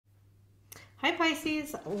Hi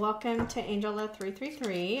Pisces, welcome to Angel Love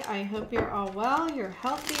 333. I hope you're all well, you're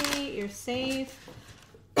healthy, you're safe,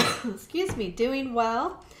 excuse me, doing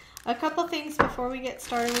well. A couple things before we get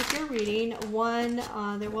started with your reading. One,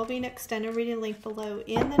 there will be an extended reading link below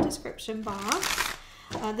in the description box.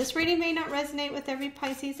 This reading may not resonate with every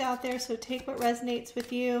Pisces out there, so take what resonates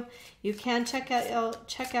with you. You can check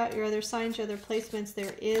out your other signs, your other placements.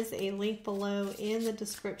 There is a link below in the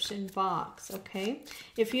description box, okay?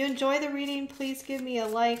 If you enjoy the reading, please give me a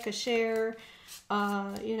like, a share,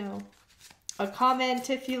 a comment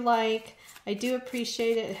if you like. I do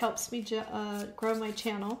appreciate it. It helps me grow my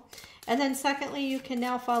channel. And then secondly, you can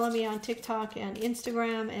now follow me on TikTok and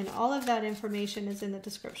Instagram, and all of that information is in the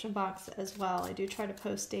description box as well. I do try to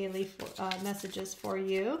post daily messages for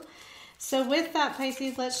you. So with that,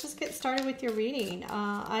 Pisces, let's just get started with your reading.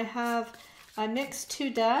 I mixed two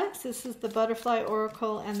decks. This is the Butterfly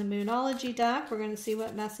Oracle and the Moonology deck. We're going to see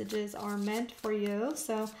what messages are meant for you.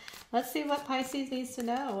 So let's see what Pisces needs to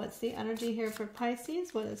know. What's the energy here for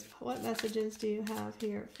Pisces? What messages do you have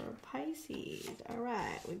here for Pisces? All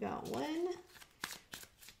right, we got 1,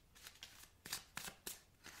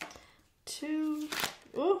 2,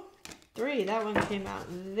 3. That one came out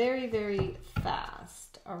very, very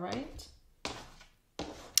fast. All right.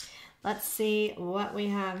 Let's see what we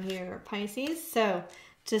have here, Pisces. So,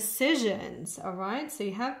 decisions, all right? So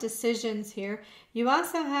you have decisions here. You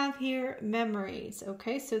also have here memories,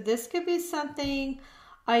 okay? So this could be something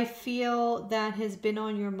I feel that has been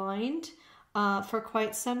on your mind for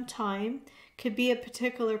quite some time. Could be a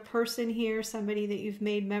particular person here, somebody that you've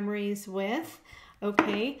made memories with,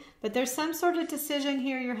 okay? But there's some sort of decision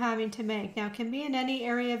here you're having to make. Now, it can be in any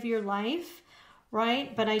area of your life,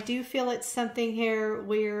 right? But I do feel it's something here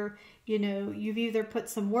where you've either put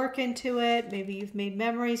some work into it, maybe you've made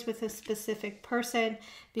memories with a specific person,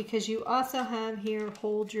 because you also have here,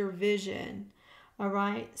 hold your vision, all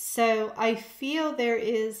right? So I feel there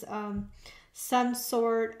is some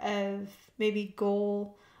sort of maybe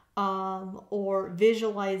goal or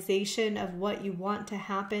visualization of what you want to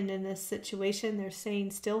happen in this situation. They're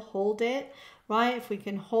saying still hold it, right? If we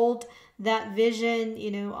can hold that vision,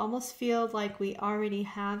 almost feel like we already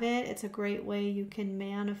have it. It's a great way you can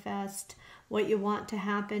manifest what you want to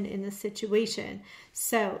happen in the situation.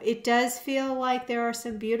 So it does feel like there are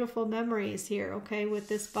some beautiful memories here, okay, with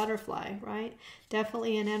this butterfly, right?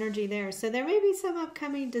 Definitely an energy there. So there may be some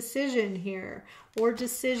upcoming decision here or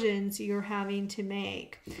decisions you're having to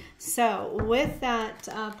make. So with that,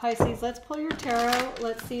 Pisces, let's pull your tarot.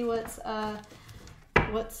 Let's see what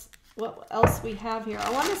else we have here. I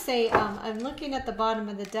want to say I'm looking at the bottom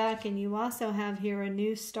of the deck, and you also have here a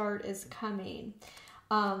new start is coming.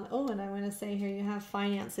 And I want to say here you have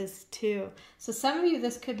finances too. So some of you,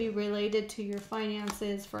 this could be related to your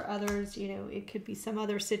finances. For others, it could be some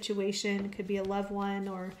other situation. It could be a loved one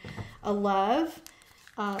or a love.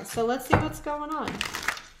 So let's see what's going on.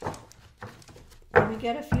 Let me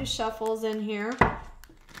get a few shuffles in here. I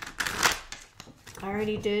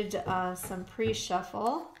already did some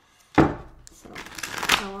pre-shuffle. So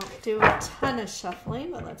I won't do a ton of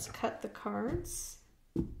shuffling, but let's cut the cards.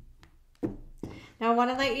 Now I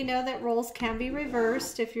want to let you know that roles can be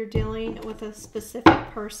reversed if you're dealing with a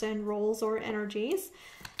specific person, roles or energies.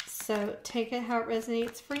 So take it how it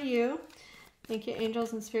resonates for you. Thank you,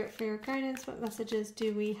 angels and spirit, for your guidance. What messages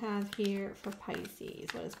do we have here for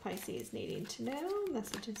Pisces? What is Pisces needing to know?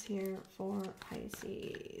 Messages here for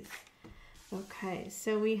Pisces. Okay,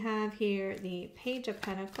 so we have here the Page of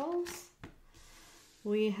Pentacles.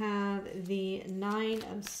 We have the 9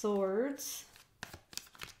 of Swords.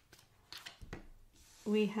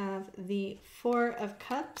 We have the 4 of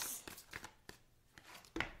Cups.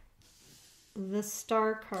 The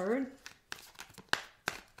Star card.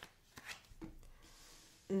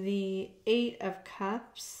 The 8 of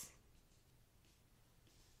Cups.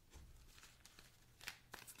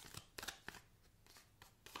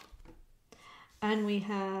 And we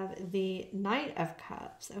have the Knight of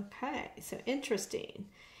Cups. Okay, so interesting.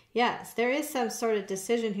 Yes, there is some sort of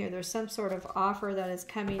decision here. There's some sort of offer that is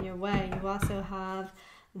coming your way. You also have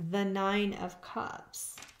the 9 of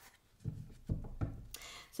Cups.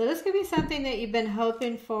 So this could be something that you've been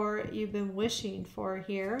hoping for, you've been wishing for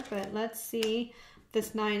here. But let's see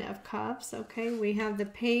this 9 of Cups. Okay, we have the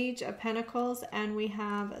Page of Pentacles and we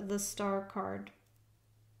have the Star card.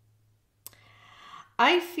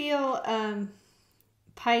 I feel...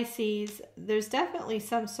 Pisces, there's definitely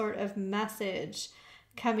some sort of message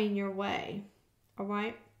coming your way, all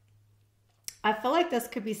right? I feel like this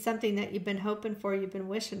could be something that you've been hoping for, you've been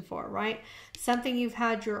wishing for, right? Something you've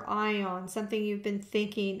had your eye on, something you've been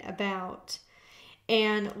thinking about.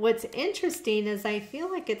 And what's interesting is I feel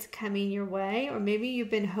like it's coming your way, or maybe you've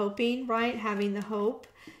been hoping, right? Having the hope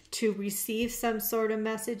to receive some sort of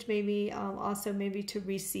message, maybe also maybe to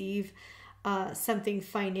receive something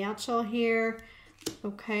financial here.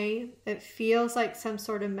 Okay, it feels like some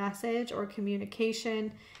sort of message or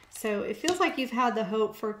communication. So it feels like you've had the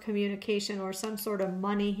hope for communication or some sort of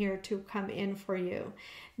money here to come in for you.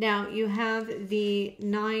 Now you have the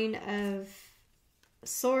 9 of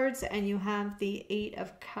Swords and you have the 8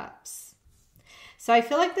 of Cups. So I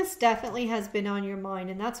feel like this definitely has been on your mind,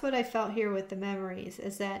 and that's what I felt here with the memories,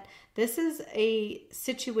 is that this is a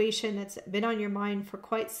situation that's been on your mind for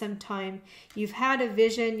quite some time. You've had a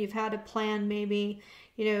vision, you've had a plan maybe.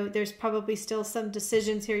 You know, there's probably still some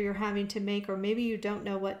decisions here you're having to make, or maybe you don't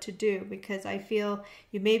know what to do, because I feel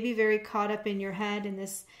you may be very caught up in your head, and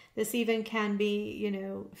this even can be, you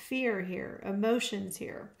know, fear here, emotions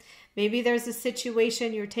here. Maybe there's a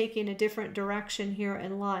situation you're taking a different direction here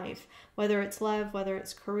in life, whether it's love, whether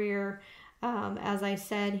it's career, as I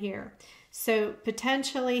said here. So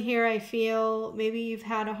potentially here I feel maybe you've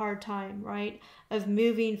had a hard time, right, of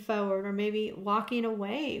moving forward, or maybe walking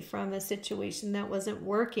away from a situation that wasn't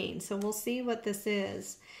working. So we'll see what this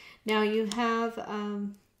is. Now you have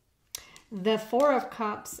the 4 of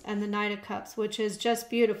Cups and the 9 of Cups, which is just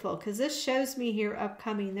beautiful, because this shows me here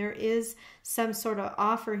upcoming there is some sort of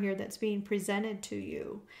offer here that's being presented to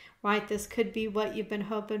you, right? This could be what you've been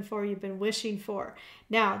hoping for, you've been wishing for.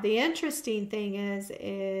 Now, the interesting thing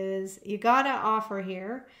is you got an offer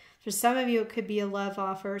here. For some of you, it could be a love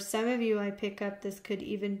offer. Some of you, I pick up, this could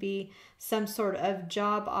even be some sort of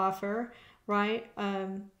job offer, right?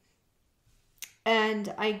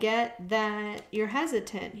 And I get that you're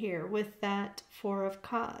hesitant here with that 4 of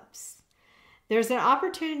Cups. There's an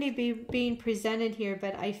opportunity being presented here,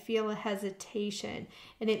 but I feel a hesitation.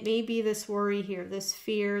 And it may be this worry here, this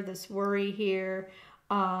fear, this worry here.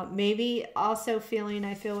 Maybe also feeling,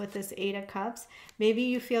 I feel with this 8 of Cups, maybe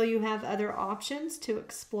you feel you have other options to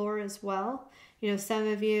explore as well. You know, some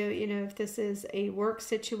of you, you know, if this is a work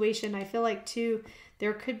situation, I feel like too,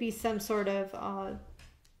 there could be some sort of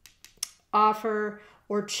offer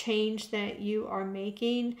or change that you are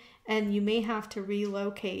making, and you may have to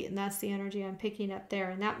relocate, and that's the energy I'm picking up there,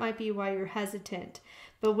 and that might be why you're hesitant.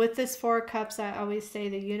 But with this 4 of Cups, I always say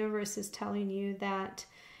the universe is telling you that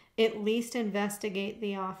at least investigate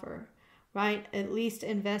the offer, right? At least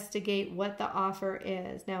investigate what the offer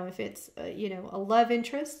is. Now, if it's you know, a love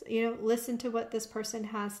interest, you know, listen to what this person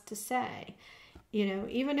has to say. You know,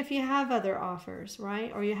 even if you have other offers,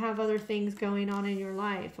 right? Or you have other things going on in your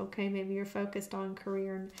life. Okay, maybe you're focused on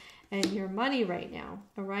career and your money right now.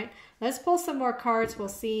 All right, let's pull some more cards. We'll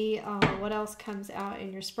see what else comes out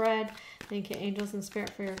in your spread. Thank you, angels and spirit,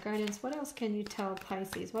 for your guidance. What else can you tell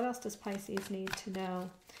Pisces? What else does Pisces need to know?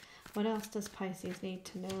 What else does Pisces need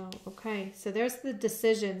to know? Okay, so there's the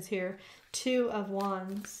decisions here. 2 of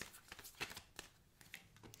Wands.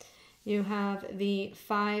 You have the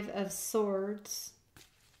 5 of Swords.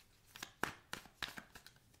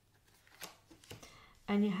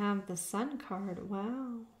 And you have the Sun card.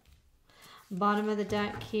 Wow. Bottom of the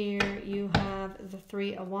deck here, you have the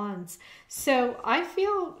 3 of Wands. So I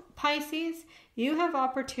feel, Pisces, you have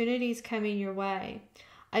opportunities coming your way.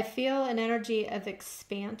 I feel an energy of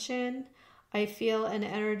expansion. I feel an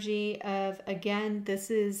energy of, again, this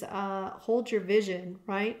is hold your vision,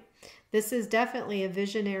 right? This is definitely a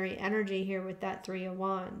visionary energy here with that 3 of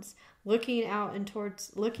Wands. Looking out and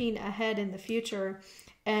towards, looking ahead in the future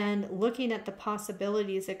and looking at the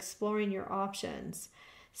possibilities, exploring your options.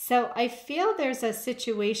 So I feel there's a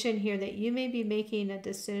situation here that you may be making a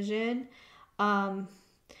decision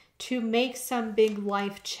to make some big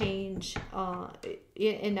life change.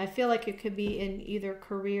 And I feel like it could be in either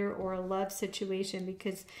career or a love situation,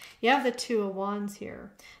 because you have the 2 of Wands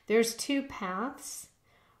here. There's 2 paths,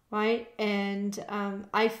 right? And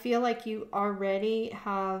I feel like you already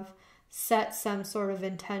have set some sort of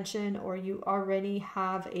intention, or you already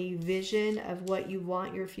have a vision of what you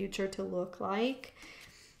want your future to look like.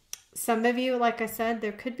 Some of you, like I said,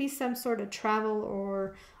 there could be some sort of travel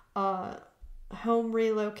or home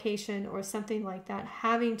relocation or something like that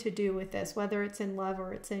having to do with this, whether it's in love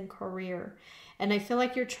or it's in career. And I feel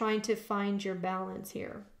like you're trying to find your balance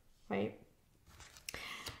here, right?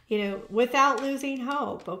 You know, without losing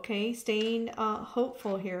hope, okay? Staying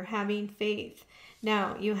hopeful here, having faith.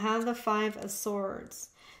 Now, you have the 5 of Swords.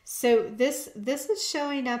 So this is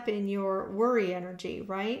showing up in your worry energy,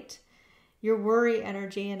 right? Your worry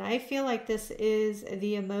energy. And I feel like this is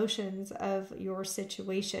the emotions of your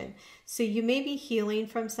situation. So you may be healing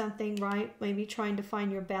from something, right? Maybe trying to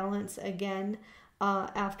find your balance again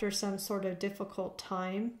after some sort of difficult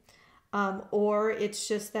time. or it's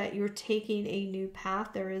just that you're taking a new path.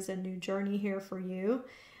 There is a new journey here for you,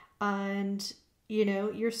 and you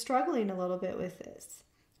know, you're struggling a little bit with this,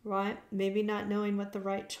 right? Maybe not knowing what the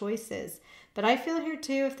right choice is. But I feel here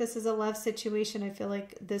too, if this is a love situation, I feel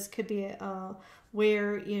like this could be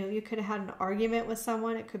where, you know, you could have had an argument with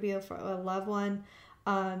someone. It could be a loved one.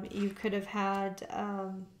 You could have had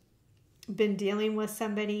been dealing with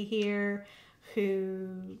somebody here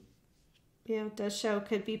who, you know, does show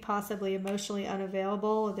could be possibly emotionally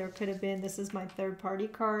unavailable. There could have been, this is my third party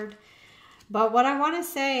card. But what I want to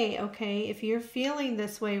say, okay, if you're feeling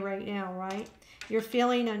this way right now, right? You're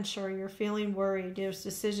feeling unsure, you're feeling worried, there's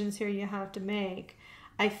decisions here you have to make.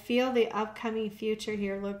 I feel the upcoming future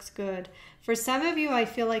here looks good. For some of you, I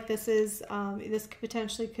feel like this is, this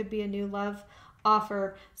potentially could be a new love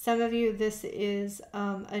offer. Some of you, this is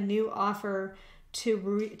a new offer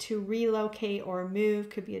to relocate or move.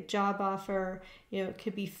 Could be a job offer, you know, it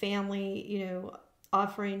could be family, you know,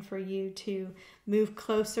 offering for you to move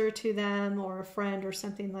closer to them, or a friend or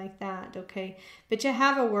something like that, okay? But you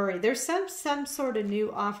have a worry. There's some sort of new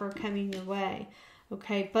offer coming your way,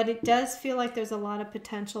 okay? But it does feel like there's a lot of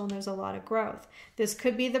potential and there's a lot of growth. This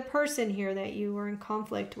could be the person here that you were in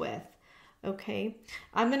conflict with, okay?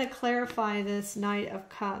 I'm going to clarify this Knight of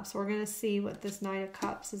Cups. We're going to see what this Knight of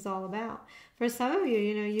Cups is all about. For some of you,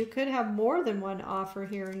 you know, you could have more than one offer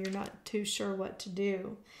here and you're not too sure what to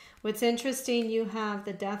do. What's interesting, you have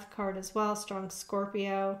the Death card as well, strong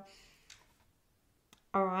Scorpio.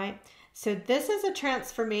 All right. So this is a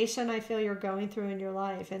transformation I feel you're going through in your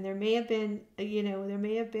life. And there may have been, you know, there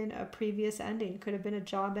may have been a previous ending. Could have been a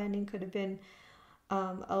job ending. Could have been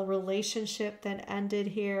a relationship that ended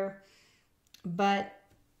here. But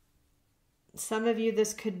some of you,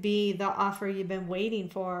 this could be the offer you've been waiting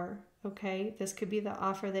for. Okay. This could be the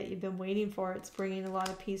offer that you've been waiting for. It's bringing a lot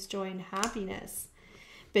of peace, joy, and happiness.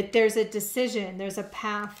 But there's a decision, there's a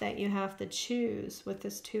path that you have to choose with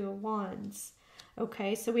this Two of Wands.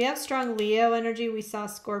 Okay, so we have strong Leo energy. We saw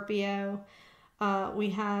Scorpio. We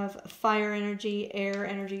have fire energy, air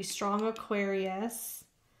energy, strong Aquarius.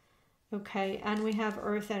 Okay, and we have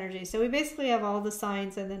earth energy. So we basically have all the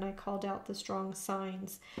signs, and then I called out the strong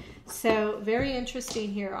signs. So very interesting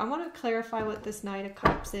here. I want to clarify what this Knight of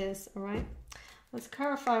Cups is, all right? Let's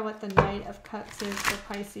clarify what the Knight of Cups is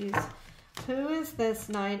for Pisces. Who is this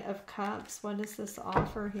Knight of Cups? What does this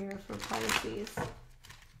offer here for Pisces?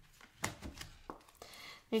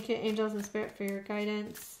 Thank you, angels and spirit, for your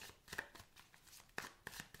guidance.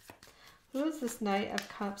 Who is this Knight of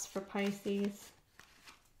Cups for Pisces?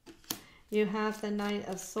 You have the Knight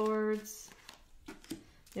of Swords.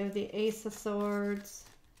 You have the Ace of Swords.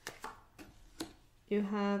 You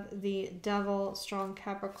have the Devil, strong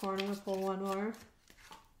Capricorn. We'll pull one more.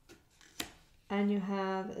 And you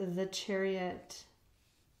have the Chariot.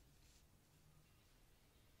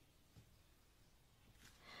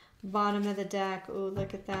 Bottom of the deck. Oh,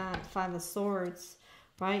 look at that. Five of Swords.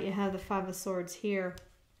 Right? You have the Five of Swords here.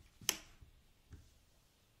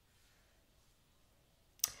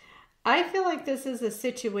 I feel like this is a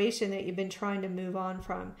situation that you've been trying to move on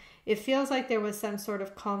from. It feels like there was some sort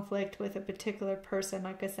of conflict with a particular person.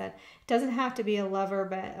 Like I said, it doesn't have to be a lover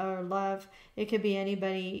or love. It could be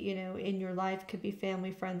anybody, you know, in your life. It could be family,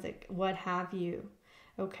 friends, what have you.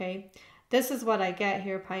 Okay. This is what I get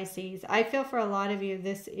here, Pisces. I feel for a lot of you,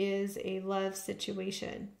 this is a love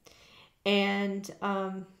situation. And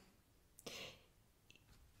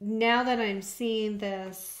now that I'm seeing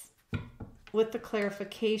this, with the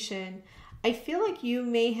clarification, I feel like you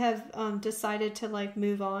may have decided to like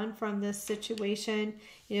move on from this situation.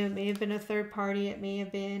 You know, it may have been a third party. It may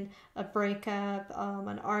have been a breakup,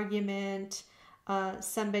 an argument,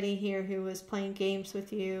 somebody here who was playing games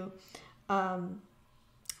with you.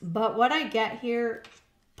 But what I get here,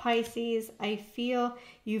 Pisces, I feel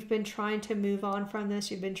you've been trying to move on from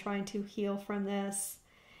this. You've been trying to heal from this.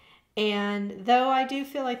 And though I do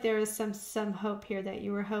feel like there is some hope here that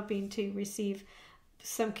you were hoping to receive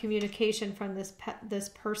some communication from this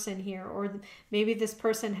person here, or maybe this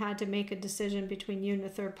person had to make a decision between you and a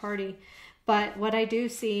third party. But what I do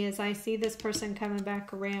see is I see this person coming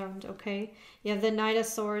back around, okay? You have the Knight of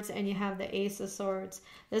Swords and you have the Ace of Swords.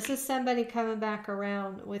 This is somebody coming back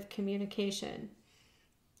around with communication,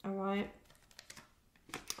 all right?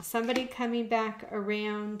 Somebody coming back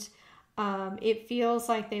around. It feels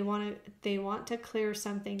like they want to clear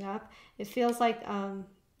something up. It feels like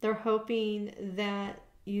they're hoping that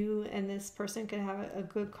you and this person could have a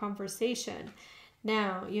good conversation.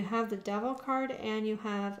 Now, you have the Devil card and you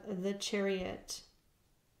have the Chariot.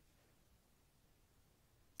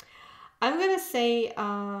 I'm going to say,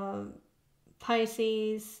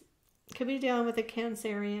 Pisces, Could be dealing with a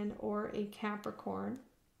Cancerian or a Capricorn.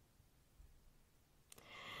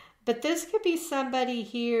 But this could be somebody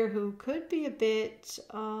here who could be a bit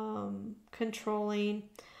controlling.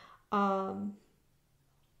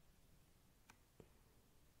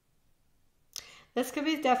 This could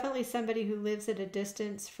be definitely somebody who lives at a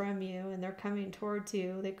distance from you and they're coming towards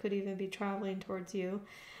you. They could even be traveling towards you.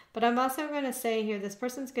 But I'm also going to say here, this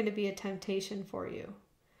person's going to be a temptation for you.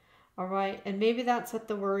 All right. And maybe that's what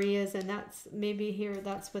the worry is. And that's maybe here,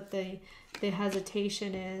 that's what the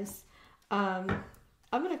hesitation is. I'm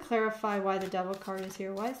going to clarify why the Devil card is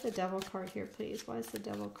here. Why is the Devil card here, please? Why is the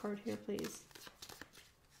Devil card here, please?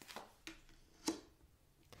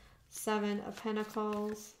 Seven of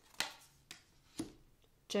Pentacles.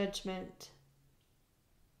 Judgment.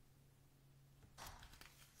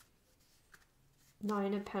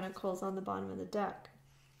 Nine of Pentacles on the bottom of the deck.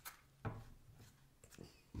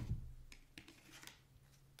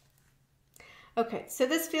 Okay, so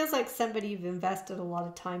this feels like somebody you've invested a lot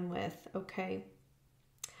of time with, okay?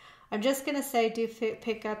 I'm just going to say, do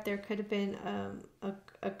pick up, there could have been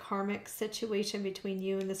a karmic situation between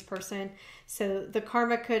you and this person. So the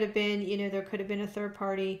karma could have been, you know, there could have been a third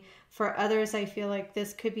party. For others, I feel like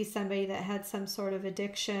this could be somebody that had some sort of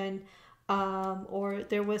addiction, or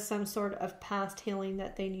there was some sort of past healing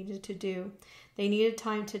that they needed to do. They needed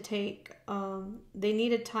time to take, they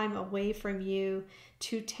needed time away from you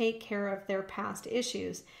to take care of their past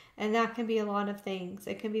issues. And that can be a lot of things.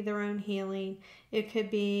 It can be their own healing. It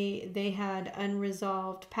could be they had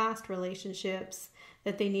unresolved past relationships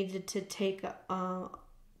that they needed to take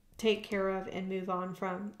care of and move on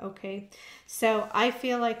from. Okay. So I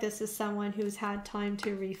feel like this is someone who's had time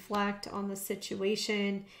to reflect on the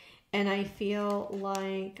situation. And I feel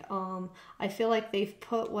like they've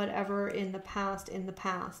put whatever in the past.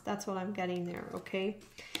 That's what I'm getting there. Okay.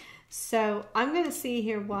 So I'm going to see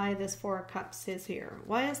here why this Four of Cups is here.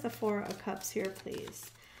 Why is the Four of Cups here,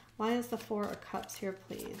 please? Why is the Four of Cups here,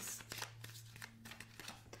 please?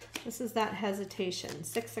 This is that hesitation.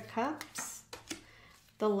 Six of Cups.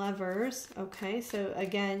 The Lovers. Okay, so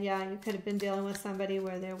again, yeah, you could have been dealing with somebody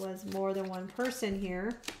where there was more than one person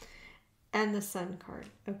here. And the Sun card.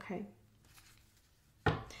 Okay.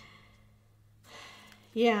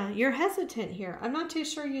 Yeah, you're hesitant here. I'm not too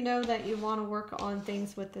sure you know that you want to work on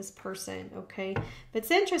things with this person, okay? But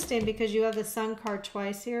it's interesting because you have the Sun card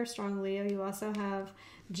twice here, strong Leo. You also have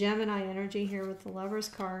Gemini energy here with the Lovers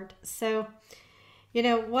card. So, you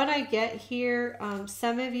know, what I get here,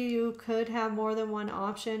 some of you could have more than one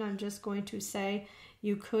option. I'm just going to say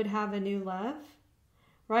you could have a new love.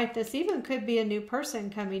 Right, this even could be a new person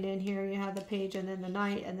coming in here. You have the Page and then the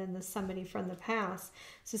Knight and then the somebody from the past.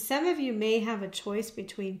 So some of you may have a choice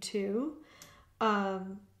between two. A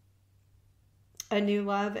new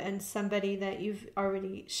love and somebody that you've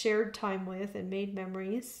already shared time with and made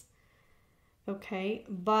memories. Okay,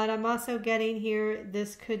 but I'm also getting here,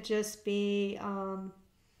 this could just be,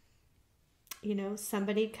 you know,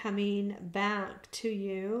 somebody coming back to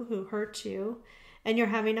you who hurt you. And you're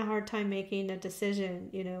having a hard time making a decision,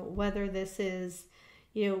 you know, whether this is,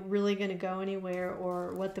 you know, really going to go anywhere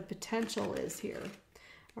or what the potential is here.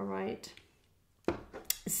 All right.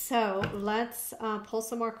 So let's pull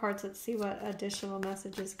some more cards. Let's see what additional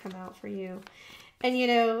messages come out for you. And, you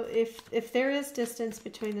know, if there is distance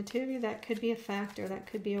between the two of you, that could be a factor. That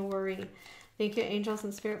could be a worry. Thank you, angels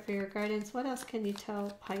and spirit, for your guidance. What else can you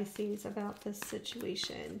tell Pisces about this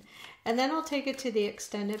situation? And then I'll take it to the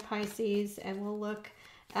extended Pisces and we'll look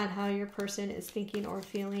at how your person is thinking or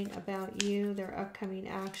feeling about you, their upcoming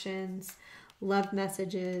actions, love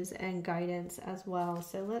messages, and guidance as well.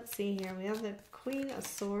 So let's see here. We have the Queen of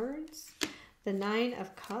Swords, the Nine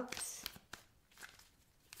of Cups.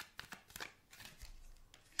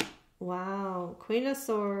 Wow, Queen of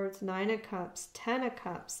Swords, Nine of Cups, 10 of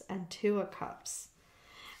Cups, and 2 of Cups.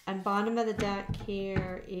 And bottom of the deck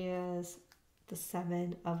here is the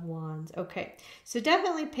Seven of Wands. Okay, so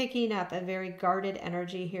definitely picking up a very guarded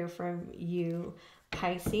energy here from you,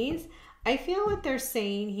 Pisces. I feel what they're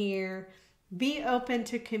saying here, be open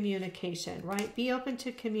to communication, right? Be open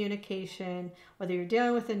to communication, whether you're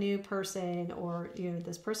dealing with a new person or, you know,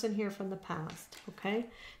 this person here from the past, okay?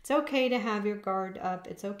 It's okay to have your guard up.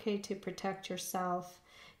 It's okay to protect yourself,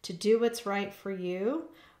 to do what's right for you,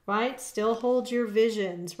 right? Still hold your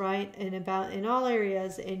visions, right? And in all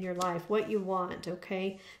areas in your life, what you want,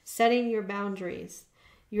 okay? Setting your boundaries.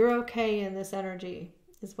 You're okay in this energy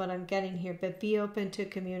is what I'm getting here, but be open to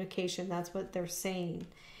communication. That's what they're saying.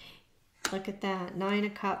 Look at that, Nine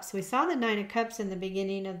of Cups. We saw the Nine of Cups in the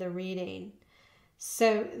beginning of the reading.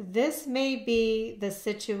 So this may be the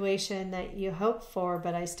situation that you hope for,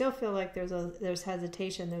 but I still feel like there's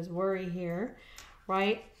hesitation, there's worry here,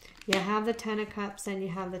 right? You have the Ten of Cups and you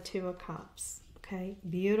have the Two of Cups. Okay,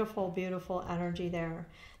 beautiful, beautiful energy there.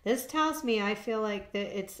 This tells me I feel like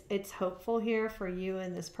that it's hopeful here for you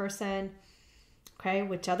and this person. Okay,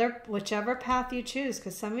 whichever path you choose,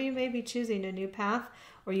 because some of you may be choosing a new path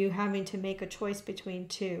or you having to make a choice between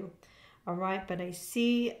two. All right, but I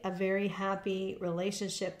see a very happy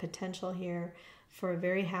relationship potential here for a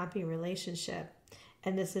very happy relationship.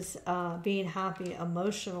 And this is being happy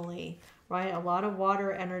emotionally, right? A lot of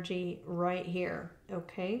water energy right here,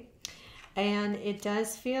 okay? And it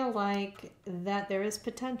does feel like that there is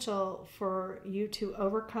potential for you to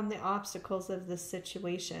overcome the obstacles of this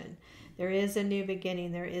situation. There is a new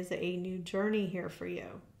beginning. There is a new journey here for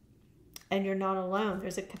you. And you're not alone.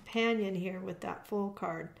 There's a companion here with that Fool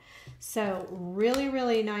card. So really,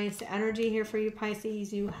 really nice energy here for you,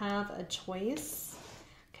 Pisces. You have a choice.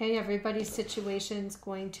 Okay, everybody's situation is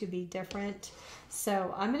going to be different.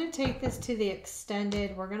 So I'm going to take this to the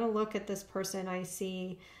extended. We're going to look at this person I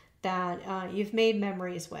see that you've made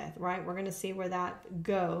memories with, right? We're going to see where that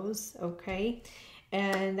goes, okay?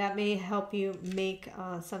 And that may help you make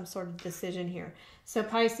some sort of decision here. So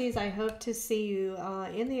Pisces, I hope to see you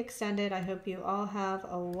in the extended. I hope you all have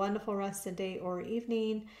a wonderful rest of the day or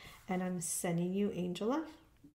evening. And I'm sending you angel love.